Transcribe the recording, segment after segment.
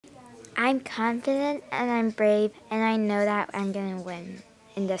I'm confident and I'm brave and I know that I'm gonna win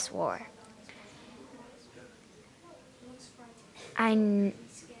in this war. I'm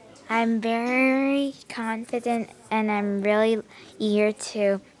very confident and I'm really eager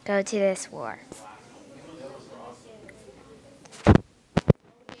to go to this war.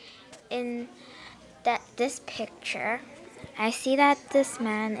 In this picture, I see that this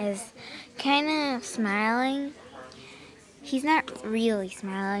man is kind of smiling. He's not really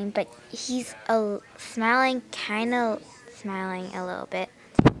smiling, but he's smiling, kind of smiling a little bit.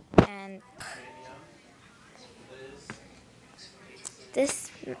 And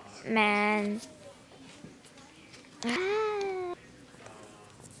this man,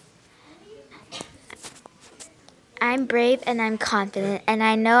 I'm brave and I'm confident and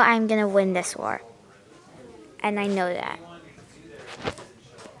I know I'm gonna win this war. And I know that.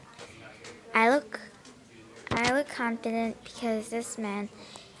 I look confident because this man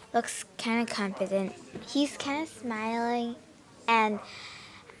looks kind of confident. He's kind of smiling and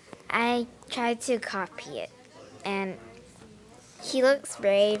I tried to copy it. And he looks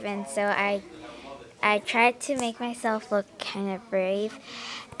brave and so I tried to make myself look kind of brave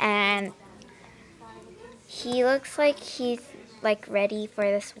and he looks like he's like ready for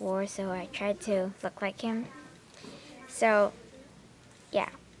this war, so I tried to look like him. So, yeah.